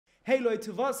Hey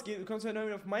Leute, was geht? Willkommen zu einem neuen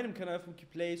Video auf meinem Kanal von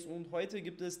Plays und heute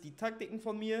gibt es die Taktiken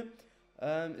von mir.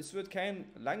 Es wird kein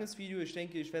langes Video, ich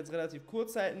denke, ich werde es relativ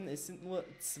kurz halten. Es sind nur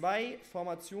zwei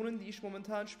Formationen, die ich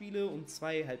momentan spiele und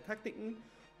zwei halt Taktiken.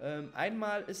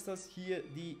 Einmal ist das hier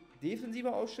die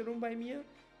defensive Aufstellung bei mir,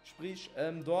 sprich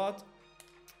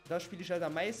da spiele ich halt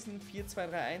am meisten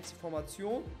 4-2-3-1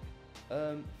 Formation.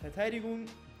 Verteidigung,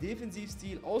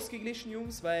 Defensivstil ausgeglichen,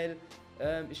 Jungs, weil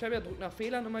ich habe ja Druck nach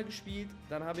Fehlern immer gespielt.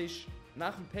 Dann habe ich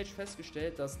nach dem Patch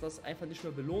festgestellt, dass das einfach nicht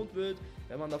mehr belohnt wird,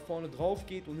 wenn man da vorne drauf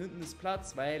geht und hinten ist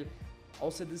Platz, weil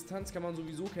aus der Distanz kann man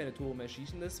sowieso keine Tore mehr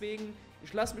schießen. Deswegen,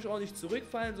 ich lasse mich auch nicht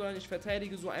zurückfallen, sondern ich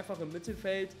verteidige so einfach im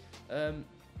Mittelfeld.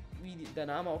 Wie der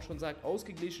Name auch schon sagt,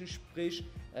 ausgeglichen, sprich,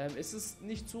 es ist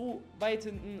nicht zu weit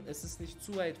hinten, es ist nicht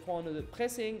zu weit vorne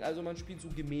Pressing, also man spielt so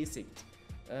gemäßigt.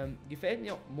 Gefällt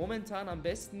mir momentan am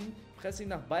besten. Pressing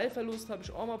nach Ballverlust habe ich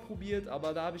auch mal probiert,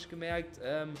 aber da habe ich gemerkt,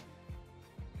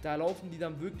 da laufen die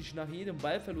dann wirklich nach jedem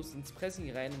Ballverlust ins Pressing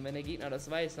rein und wenn der Gegner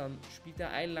das weiß, dann spielt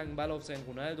er einen langen Ball auf seinen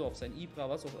Ronaldo, auf seinen Ibra,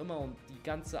 was auch immer und die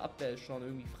ganze Abwehr ist schon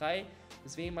irgendwie frei.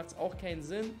 Deswegen macht es auch keinen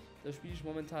Sinn. Da spiele ich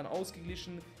momentan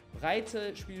ausgeglichen.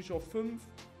 Breite spiele ich auf 5,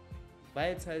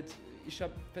 weil es halt, ich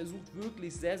habe versucht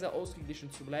wirklich sehr, sehr ausgeglichen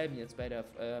zu bleiben jetzt bei der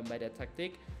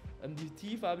Taktik. Die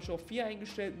Tiefe habe ich auf 4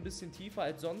 eingestellt, ein bisschen tiefer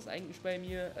als sonst eigentlich bei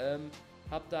mir.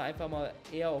 Habe da einfach mal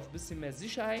eher auf ein bisschen mehr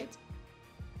Sicherheit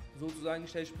sozusagen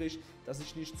gestellt, sprich, dass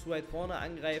ich nicht zu weit vorne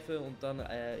angreife und dann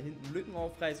hinten Lücken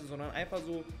aufreiße, sondern einfach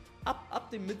so ab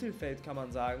dem Mittelfeld kann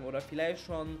man sagen oder vielleicht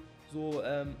schon so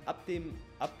ab dem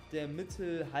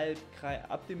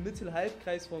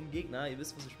Mittelhalbkreis vom Gegner, ihr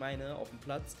wisst was ich meine, auf dem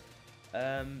Platz.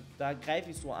 Da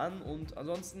greife ich so an und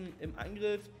ansonsten im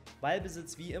Angriff,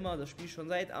 Ballbesitz wie immer, das Spiel schon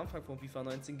seit Anfang von FIFA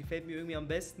 19, gefällt mir irgendwie am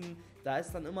besten. Da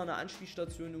ist dann immer eine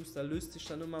Anspielstation, Jungs, da löst sich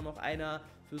dann immer noch einer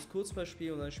fürs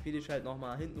Kurzpassspiel und dann spiele ich halt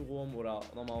nochmal hinten rum oder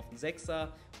nochmal auf den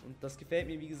Sechser und das gefällt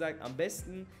mir wie gesagt am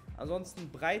besten. Ansonsten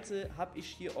Breite habe ich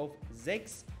hier auf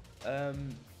 6,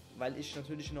 weil ich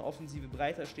natürlich in der Offensive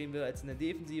breiter stehen will als in der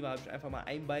Defensive, habe ich einfach mal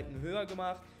einen Balken höher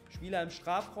gemacht. Spieler im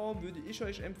Strafraum würde ich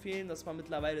euch empfehlen, dass man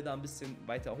mittlerweile da ein bisschen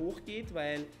weiter hoch geht,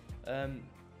 weil wir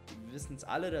wissen es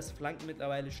alle, dass Flanken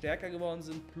mittlerweile stärker geworden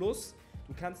sind. Plus,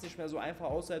 du kannst nicht mehr so einfach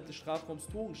außerhalb des Strafraums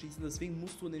Tore schießen, deswegen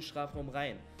musst du in den Strafraum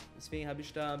rein. Deswegen habe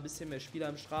ich da ein bisschen mehr Spieler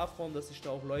im Strafraum, dass ich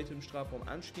da auch Leute im Strafraum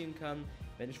anspielen kann,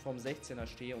 wenn ich vorm 16er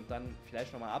stehe und dann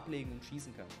vielleicht nochmal ablegen und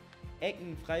schießen kann.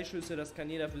 Ecken, Freischüsse, das kann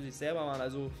jeder für sich selber machen.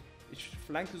 Also ich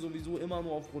flanke sowieso immer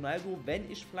nur auf Ronaldo,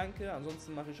 wenn ich flanke.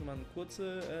 Ansonsten mache ich immer eine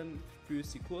kurze, führe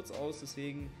sie kurz aus.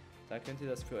 Deswegen, da könnt ihr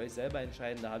das für euch selber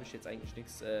entscheiden. Da habe ich jetzt eigentlich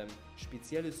nichts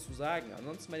Spezielles zu sagen.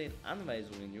 Ansonsten bei den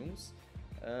Anweisungen, Jungs,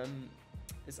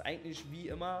 ist eigentlich wie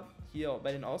immer, hier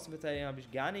bei den Außenverteidigern habe ich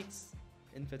gar nichts.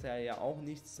 Innenverteidiger auch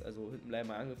nichts. Also hinten bleiben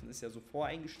bei Angriffen ist ja so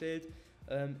voreingestellt.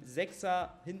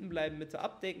 Sechser, hinten bleiben, Mitte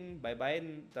abdecken, bei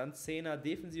beiden, dann Zehner,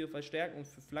 Defensive verstärken und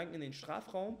für Flanken in den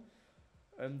Strafraum.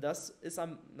 Das ist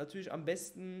natürlich am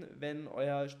besten, wenn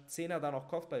euer Zehner dann auch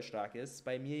kopfballstark ist.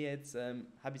 Bei mir jetzt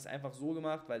habe ich es einfach so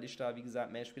gemacht, weil ich da, wie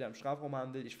gesagt, mehr Spieler im Strafraum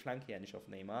haben will. Ich flanke ja nicht auf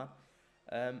Neymar.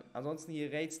 Ansonsten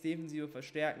hier rechts Defensive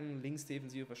verstärken, links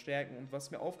Defensive verstärken. Und was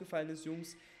mir aufgefallen ist,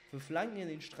 Jungs, für Flanken in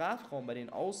den Strafraum bei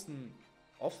den außen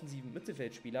offensiven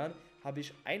Mittelfeldspielern habe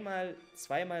ich einmal,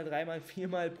 zweimal, dreimal,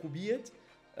 viermal probiert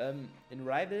in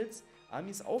Rivals. Aber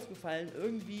mir ist aufgefallen,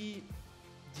 irgendwie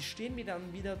die stehen mir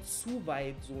dann wieder zu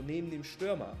weit so neben dem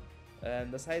Stürmer.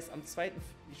 Das heißt, ich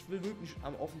will wirklich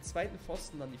auf dem zweiten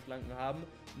Pfosten dann die Flanken haben.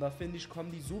 Und da finde ich,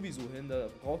 kommen die sowieso hin. Da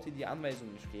braucht ihr die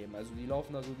Anweisung nicht geben. Also die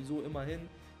laufen da sowieso immer hin.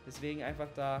 Deswegen einfach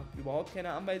da überhaupt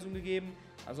keine Anweisung gegeben.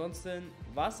 Ansonsten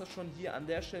war es das schon hier an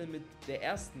der Stelle mit der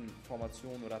ersten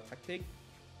Formation oder Taktik.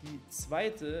 Die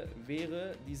zweite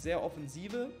wäre die sehr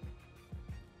offensive.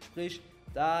 Sprich,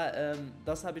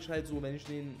 das habe ich halt so, wenn ich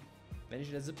in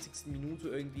der 70. Minute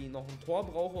irgendwie noch ein Tor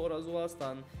brauche oder sowas,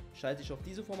 dann schalte ich auf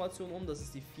diese Formation um. Das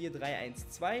ist die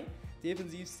 4-3-1-2.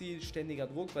 Defensivstil, ständiger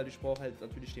Druck, weil ich brauche halt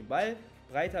natürlich den Ball.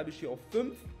 Breite habe ich hier auf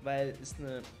 5, weil es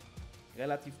eine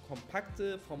relativ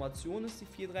kompakte Formation ist,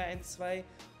 die 4-3-1-2.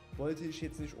 Wollte ich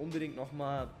jetzt nicht unbedingt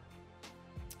nochmal,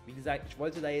 wie gesagt, ich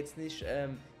wollte da jetzt nicht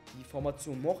die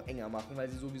Formation noch enger machen, weil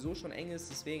sie sowieso schon eng ist.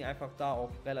 Deswegen einfach da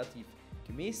auch relativ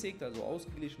gemäßigt, also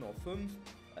ausgeglichen auf 5.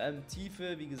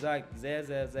 Tiefe, wie gesagt, sehr,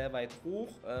 sehr, sehr weit hoch,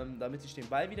 damit ich den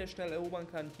Ball wieder schnell erobern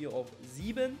kann. Hier auf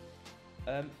 7.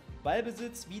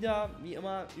 Ballbesitz wieder, wie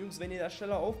immer, Jungs, wenn ihr da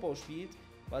schneller Aufbau spielt,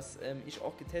 was ich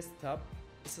auch getestet habe,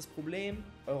 ist das Problem,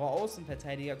 eure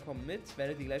Außenverteidiger kommen mit,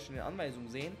 werdet ihr gleich in den Anweisungen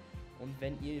sehen. Und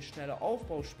wenn ihr schneller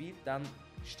Aufbau spielt, dann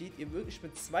steht ihr wirklich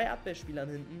mit 2 Abwehrspielern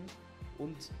hinten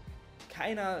und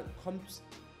keiner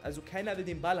will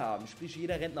den Ball haben, sprich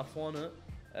jeder rennt nach vorne.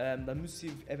 Dann müsst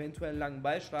ihr eventuell einen langen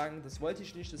Ball schlagen. Das wollte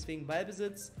ich nicht, deswegen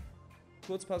Ballbesitz,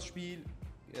 Kurzpassspiel,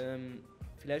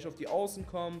 vielleicht auf die Außen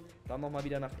kommen, dann nochmal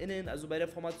wieder nach innen. Also bei der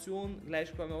Formation,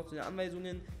 gleich kommen wir auch zu den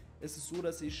Anweisungen, ist es so,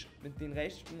 dass ich mit den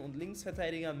rechten und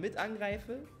Linksverteidigern mit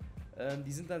angreife.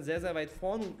 Die sind dann sehr, sehr weit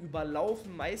vorne und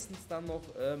überlaufen meistens dann noch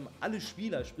alle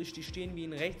Spieler. Sprich, die stehen wie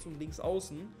in rechts und links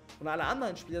außen. Und alle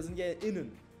anderen Spieler sind ja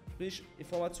innen. Sprich, die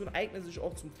Formation eignet sich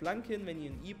auch zum Flanken, wenn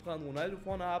ihr einen Ibra und Ronaldo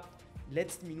vorne habt.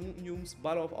 Letzten Minuten, Jungs,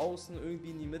 Ball auf Außen,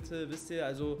 irgendwie in die Mitte, wisst ihr,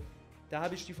 also da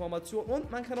habe ich die Formation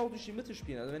und man kann auch durch die Mitte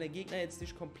spielen. Also wenn der Gegner jetzt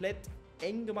nicht komplett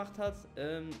eng gemacht hat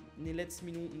in den letzten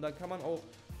Minuten, dann kann man auch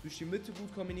durch die Mitte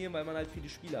gut kombinieren, weil man halt viele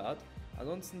Spieler hat.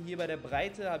 Ansonsten hier bei der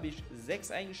Breite habe ich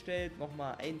 6 eingestellt,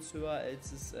 nochmal 1 höher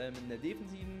als es in der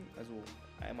Defensiven, also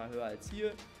einmal höher als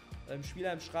hier.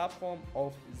 Spieler im Strafraum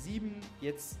auf 7,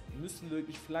 jetzt müssen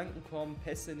wirklich Flanken kommen,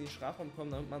 Pässe in den Strafraum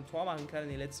kommen, damit man ein Tor machen kann in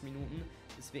den letzten Minuten.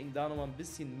 Deswegen da nochmal ein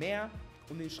bisschen mehr.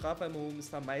 Um den Strafraum herum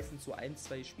ist dann meistens so 1,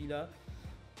 2 Spieler.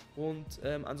 Und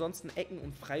ansonsten Ecken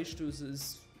und Freistöße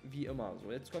ist wie immer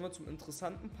so. Jetzt kommen wir zum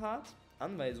interessanten Part,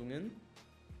 Anweisungen.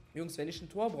 Jungs, wenn ich ein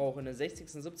Tor brauche in der 60.,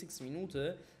 70.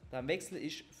 Minute, dann wechsle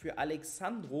ich für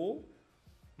Alexandro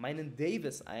meinen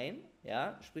Davis ein.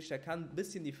 Ja, sprich, der kann ein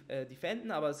bisschen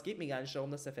defenden, aber es geht mir gar nicht darum,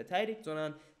 dass er verteidigt,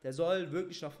 sondern der soll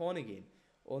wirklich nach vorne gehen.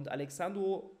 Und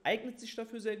Alexandro eignet sich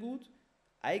dafür sehr gut,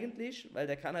 eigentlich, weil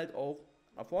der kann halt auch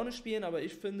nach vorne spielen, aber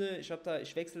ich finde,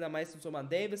 ich wechsle da meistens so mal einen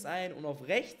Davis ein und auf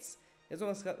rechts, jetzt noch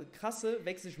das Krasse,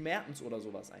 wechsle ich Mertens oder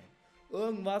sowas ein.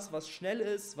 Irgendwas, was schnell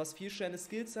ist, was 4 Sterne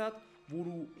Skills hat, wo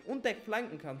du und der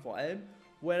flanken kann vor allem,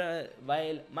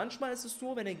 weil manchmal ist es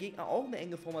so, wenn der Gegner auch eine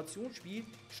enge Formation spielt,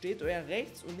 steht euer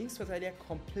Rechts- und Linksverteidiger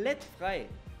komplett frei,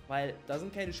 weil da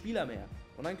sind keine Spieler mehr.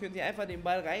 Und dann könnt ihr einfach den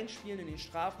Ball reinspielen in den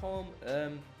Strafraum,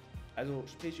 also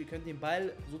sprich, ihr könnt den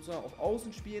Ball sozusagen auf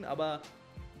Außen spielen, aber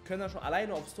ihr könnt dann schon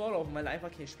alleine aufs Tor laufen, weil da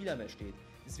einfach kein Spieler mehr steht.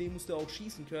 Deswegen müsst ihr auch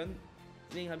schießen können,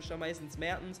 deswegen habe ich da meistens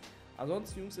Mertens.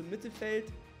 Ansonsten Jungs im Mittelfeld,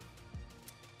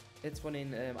 jetzt von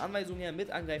den Anweisungen her,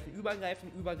 mit angreifen,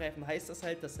 übergreifen. Übergreifen heißt das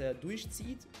halt, dass er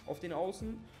durchzieht auf den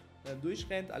Außen,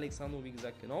 durchrennt. Alexandro, wie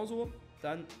gesagt, genauso.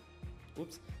 Dann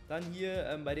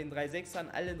hier bei den 3 Sechsern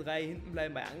alle 3 hinten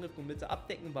bleiben bei Angriff und Mitte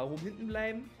abdecken. Warum hinten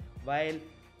bleiben? Weil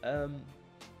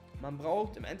man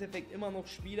braucht im Endeffekt immer noch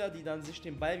Spieler, die dann sich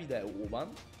den Ball wieder erobern.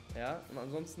 Ja? Und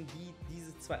ansonsten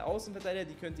diese 2 Außenverteidiger,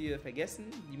 die könnt ihr vergessen.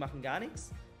 Die machen gar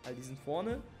nichts, weil die sind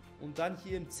vorne. Und dann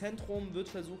hier im Zentrum wird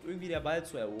versucht, irgendwie der Ball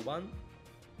zu erobern.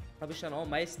 Habe ich dann auch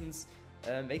meistens,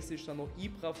 wechsle ich dann noch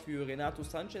Ibra für Renato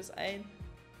Sanchez ein,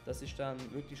 dass ich dann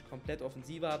wirklich komplett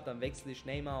Offensive habe. Dann wechsle ich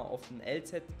Neymar auf den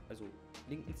LZ, also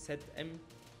linken ZM,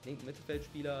 linken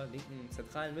Mittelfeldspieler, linken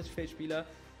zentralen Mittelfeldspieler,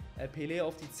 Pelé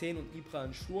auf die 10 und Ibra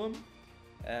in Sturm.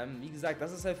 Wie gesagt,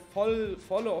 das ist halt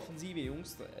volle Offensive,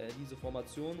 Jungs, diese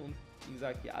Formation. Und wie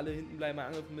gesagt, hier alle hinten bleiben bei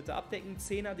Angriff und Mitte abdecken,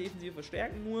 10er Defensive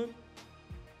verstärken nur.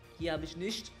 Hier habe ich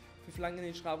nicht für Flanken in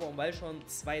den Strafraum, weil schon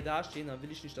 2 dastehen, dann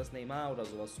will ich nicht, dass Neymar oder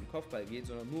sowas zum Kopfball geht,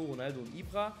 sondern nur Ronaldo und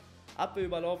Ibra. Abwehr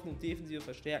überlaufen und Defensive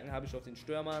verstärken habe ich auf den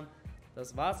Stürmern.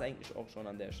 Das war es eigentlich auch schon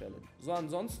an der Stelle. So,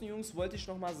 ansonsten Jungs, wollte ich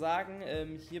nochmal sagen,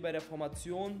 hier bei der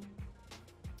Formation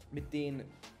mit den,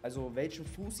 also welchen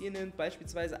Fuß ihr nehmt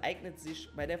beispielsweise, eignet sich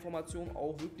bei der Formation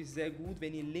auch wirklich sehr gut,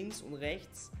 wenn ihr links und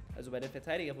rechts, also bei der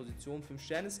Verteidigerposition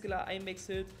 5-Sterne-Skiller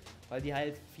einwechselt, weil die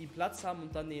halt viel Platz haben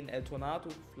und dann den El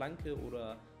Tornado-Flanke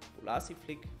oder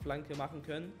Olasi-Flick-Flanke machen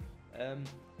können.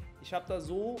 Ich habe das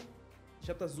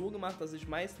so gemacht, dass ich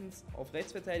meistens auf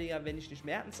Rechtsverteidiger, wenn ich nicht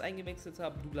Mertens eingewechselt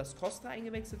habe, Douglas Costa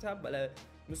eingewechselt habe, weil ihr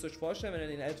müsst euch vorstellen, wenn er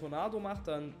den El Tornado macht,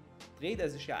 dann dreht er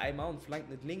sich ja einmal und flankt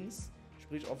mit links,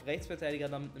 sprich auf Rechtsverteidiger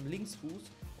dann mit einem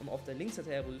Linksfuß und auf der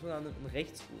Linksverteidigerposition dann mit einem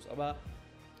Rechtsfuß. Aber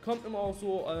kommt immer auch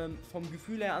so vom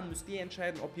Gefühl her an, müsst ihr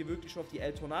entscheiden, ob ihr wirklich auf die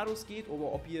El Tornados geht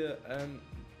oder ob ihr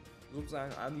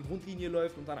sozusagen an die Grundlinie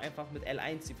läuft und dann einfach mit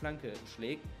L1 die Flanke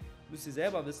schlägt. Müsst ihr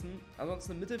selber wissen.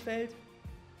 Ansonsten im Mittelfeld,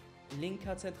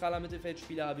 linker zentraler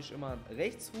Mittelfeldspieler habe ich immer einen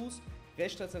Rechtsfuß,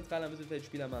 rechter zentraler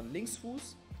Mittelfeldspieler immer einen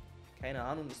Linksfuß. Keine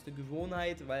Ahnung, ist eine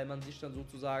Gewohnheit, weil man sich dann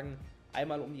sozusagen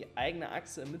einmal um die eigene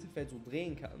Achse im Mittelfeld so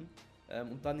drehen kann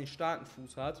und dann den starken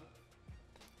Fuß hat.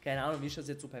 Keine Ahnung, wie ich das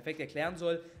jetzt so perfekt erklären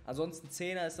soll. Ansonsten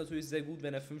 10er ist natürlich sehr gut,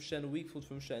 wenn er 5 Sterne Weakfoot,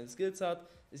 5 Sterne Skills hat.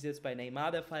 Ist jetzt bei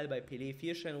Neymar der Fall, bei Pelé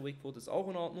 4 Sterne Weakfoot ist auch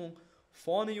in Ordnung.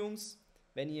 Vorne, Jungs,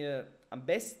 wenn ihr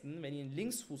einen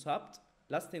Linksfuß habt,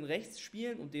 lasst den rechts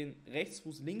spielen und den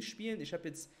Rechtsfuß links spielen. Ich habe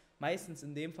jetzt meistens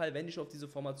in dem Fall, wenn ich auf diese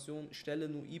Formation stelle,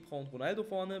 nur Ibra und Ronaldo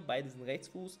vorne. Beide sind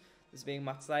Rechtsfuß, deswegen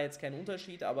macht es da jetzt keinen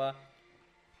Unterschied, aber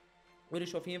würde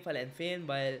ich auf jeden Fall empfehlen,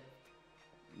 weil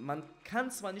man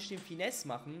kann zwar nicht den Finesse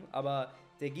machen, aber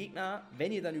der Gegner,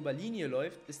 wenn ihr dann über Linie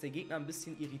läuft, ist der Gegner ein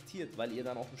bisschen irritiert, weil ihr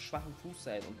dann auf einem schwachen Fuß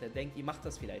seid und der denkt, ihr macht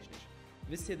das vielleicht nicht.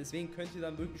 Wisst ihr, deswegen könnt ihr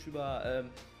dann wirklich über,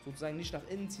 sozusagen nicht nach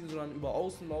innen ziehen, sondern über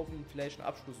außen laufen und vielleicht einen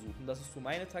Abschluss suchen. Das ist so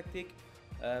meine Taktik.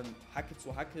 Hacke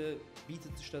zu Hacke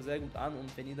bietet sich da sehr gut an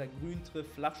und wenn ihr da grün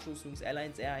trifft, Flachschuss, Jungs,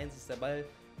 R1, R1 ist der Ball,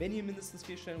 wenn ihr mindestens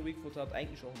 4 Sterne Weakfoot habt,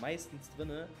 eigentlich auch meistens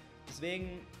drinne.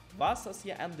 Deswegen war es das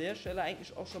hier an der Stelle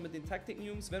eigentlich auch schon mit den Taktiken,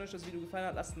 Jungs. Wenn euch das Video gefallen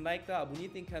hat, lasst ein Like da,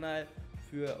 abonniert den Kanal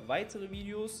für weitere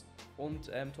Videos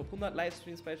und Top 100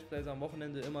 Livestreams beispielsweise am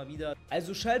Wochenende immer wieder.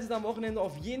 Also schaltet am Wochenende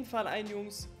auf jeden Fall ein,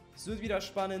 Jungs. Es wird wieder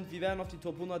spannend, wir werden auf die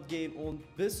Top 100 gehen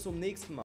und bis zum nächsten Mal.